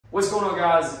What's going on,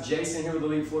 guys? Jason here with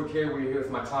Elite Floor Care. We're here with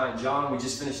my client John. We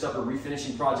just finished up a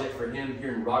refinishing project for him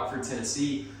here in Rockford,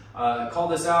 Tennessee.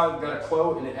 Called us out, got a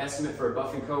quote and an estimate for a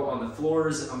buff and coat on the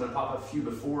floors. I'm gonna pop a few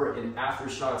before and after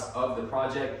shots of the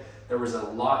project. There was a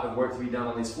lot of work to be done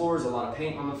on these floors, a lot of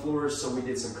paint on the floors, so we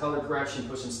did some color correction,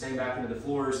 pushed some stain back into the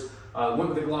floors. Went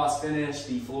with a gloss finish.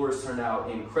 The floors turned out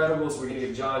incredible, so we're gonna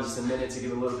give John just a minute to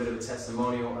give a little bit of a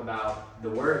testimonial about the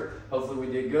work. Hopefully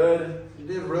we did good. You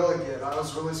did really good. I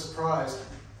was really surprised,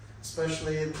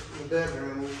 especially in the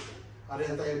bedroom. I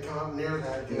didn't think it'd come up near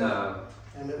that good. No.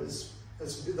 And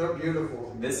they're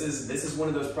beautiful. This is one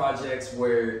of those projects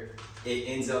where it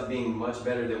ends up being much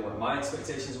better than what my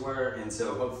expectations were, and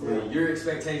so hopefully your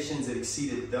expectations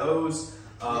exceeded those.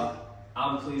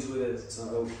 I'm pleased with it.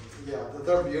 So yeah,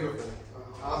 they're beautiful.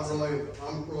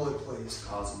 I'm really pleased.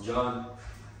 Awesome, John.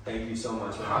 Thank you so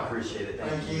much, man. I appreciate it.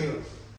 Thank you.